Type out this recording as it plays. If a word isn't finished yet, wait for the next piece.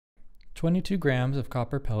22 grams of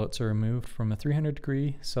copper pellets are removed from a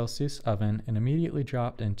 300-degree Celsius oven and immediately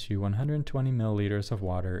dropped into 120 milliliters of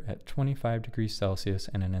water at 25 degrees Celsius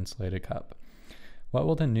in an insulated cup. What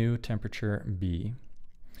will the new temperature be?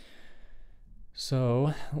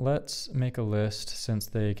 So let's make a list since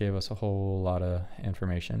they gave us a whole lot of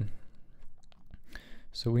information.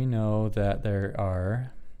 So we know that there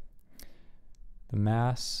are the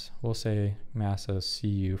mass, we'll say mass as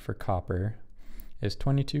Cu for copper, is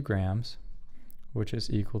 22 grams, which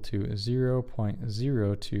is equal to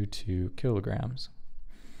 0.022 kilograms.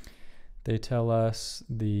 They tell us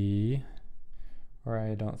or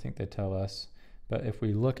I don't think they tell us, but if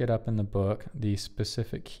we look it up in the book, the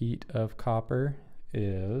specific heat of copper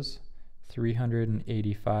is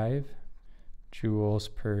 385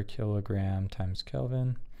 joules per kilogram times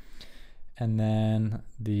Kelvin. And then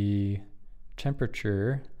the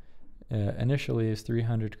temperature initially is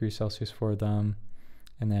 300 degrees Celsius for them.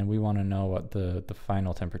 And then we want to know what the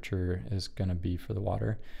final temperature is going to be for the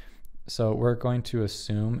water. So we're going to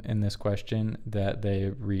assume in this question that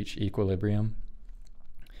they reach equilibrium.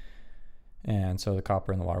 And so the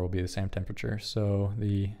copper and the water will be the same temperature. So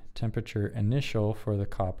the temperature initial for the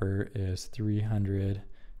copper is 300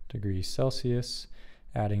 degrees Celsius.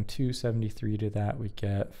 Adding 273 to that, we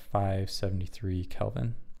get 573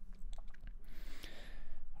 Kelvin.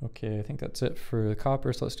 Okay, I think that's it for the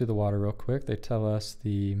copper, so let's do the water real quick. They tell us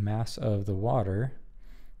the mass of the water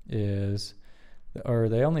is, or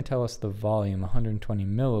they only tell us the volume, 120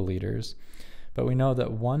 milliliters, but we know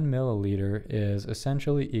that 1 milliliter is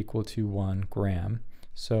essentially equal to 1 gram.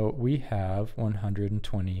 So we have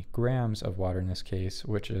 120 grams of water in this case,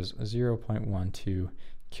 which is 0.12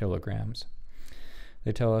 kilograms.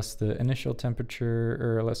 They tell us the initial temperature,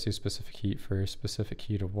 or let's do specific heat first, specific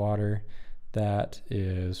heat of water. That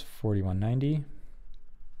is 4190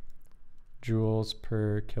 joules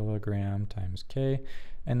per kilogram times K.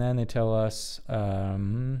 And then they tell us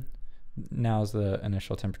now's the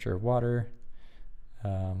initial temperature of water.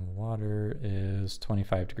 Water is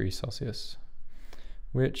 25 degrees Celsius,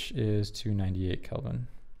 which is 298 Kelvin.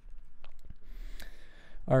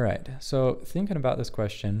 All right, so thinking about this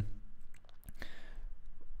question,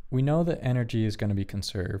 we know that energy is going to be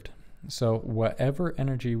conserved. So whatever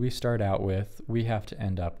energy we start out with, we have to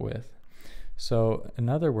end up with. So in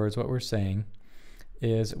other words, what we're saying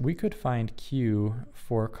is we could find Q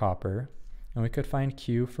for copper, and we could find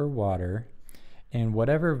Q for water, and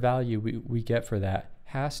whatever value we get for that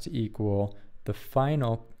has to equal the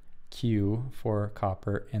final Q for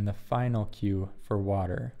copper and the final Q for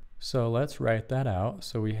water. So let's write that out.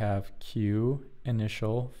 So we have Q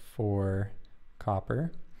initial for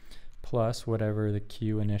copper plus whatever the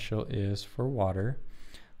Q initial is for water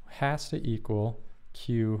has to equal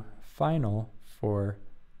Q final for,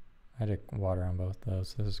 I had water on both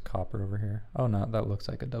those. This is copper over here. Oh no, that looks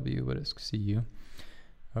like a W, but it's Cu.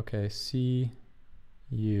 Okay,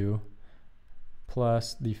 Cu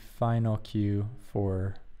plus the final Q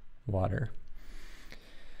for water.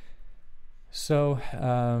 So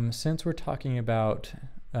since we're talking about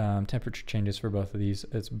temperature changes for both of these,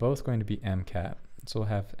 it's both going to be MCAT. So we'll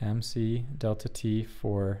have MC delta T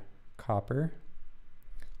for copper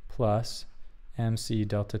plus MC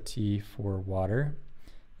delta T for water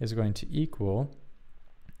is going to equal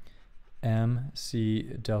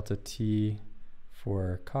MC delta T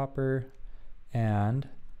for copper and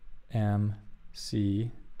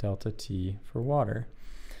MC delta T for water.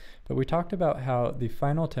 But we talked about how the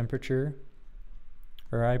final temperature,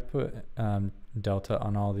 or I put delta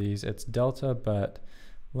on all these, it's delta, but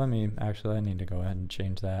I need to go ahead and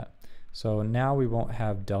change that. So now we won't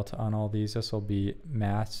have delta on all these. This will be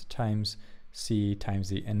mass times C times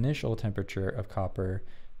the initial temperature of copper,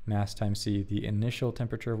 mass times C, the initial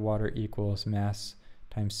temperature of water equals mass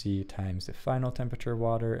times C times the final temperature of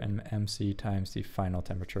water, and MC times the final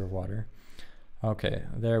temperature of water. Okay,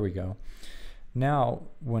 there we go. Now,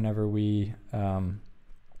 whenever we,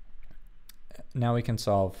 now we can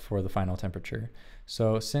solve for the final temperature.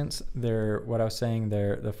 So since what I was saying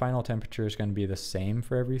there, the final temperature is going to be the same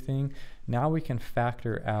for everything, now we can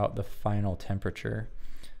factor out the final temperature.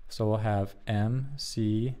 So we'll have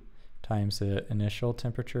MC times the initial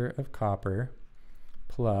temperature of copper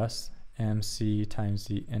plus MC times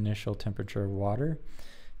the initial temperature of water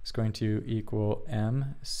is going to equal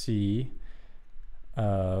MC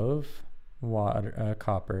of water,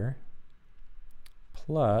 copper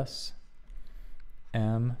plus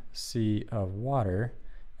MC of water,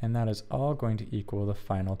 and that is all going to equal the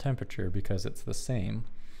final temperature because it's the same.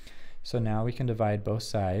 So now we can divide both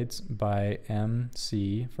sides by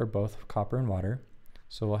MC for both copper and water.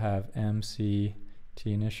 So we'll have MC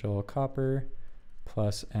T initial copper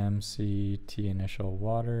plus MC T initial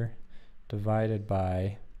water divided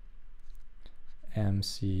by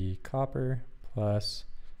MC copper plus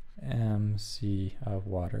MC of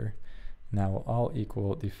water. And that will all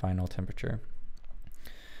equal the final temperature.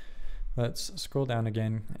 Let's scroll down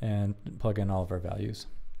again and plug in all of our values.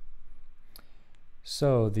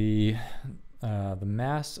 So the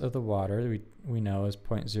mass of the water we know is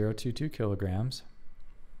 0.022 kilograms.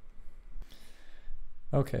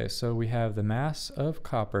 Okay, so we have the mass of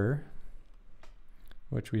copper,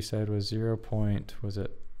 which we said was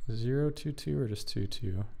 0.022 or just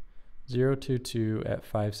 22? 0.22 at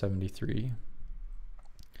 573.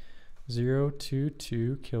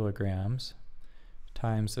 0.22 kilograms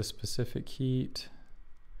times the specific heat,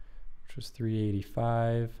 which was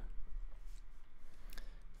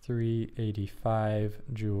 385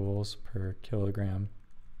 joules per kilogram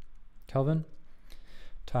Kelvin,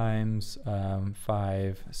 times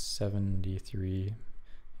 573,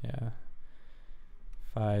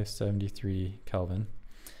 573 Kelvin.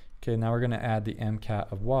 Okay, now we're going to add the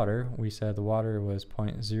MCAT of water. We said the water was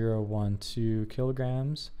 0.012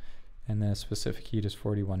 kilograms, and the specific heat is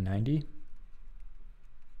 4190.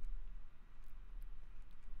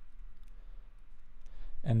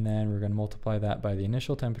 And then we're going to multiply that by the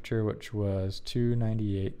initial temperature, which was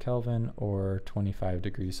 298 Kelvin or 25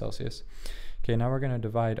 degrees Celsius. Okay, now we're going to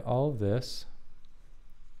divide all of this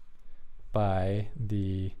by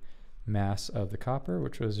the mass of the copper,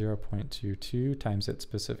 which was 0.22 times its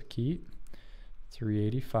specific heat,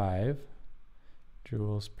 385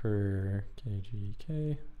 joules per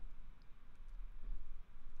kg.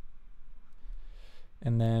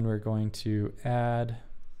 And then we're going to add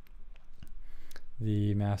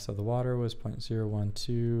the mass of the water was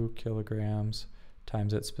 0.012 kilograms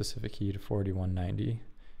times its specific heat of 4190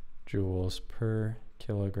 joules per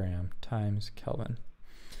kilogram times Kelvin.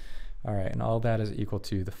 All right, and all that is equal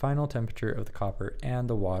to the final temperature of the copper and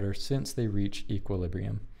the water since they reach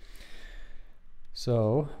equilibrium.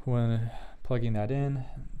 So when plugging that in,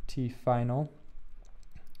 T final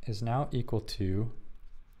is now equal to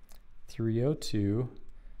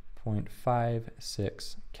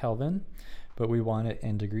 302.56 Kelvin, but we want it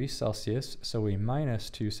in degrees Celsius, so we minus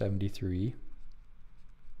 273,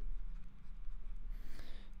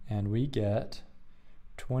 and we get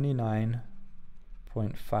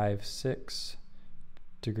 29.56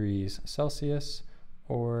 degrees Celsius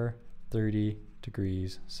or 30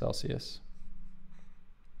 degrees Celsius.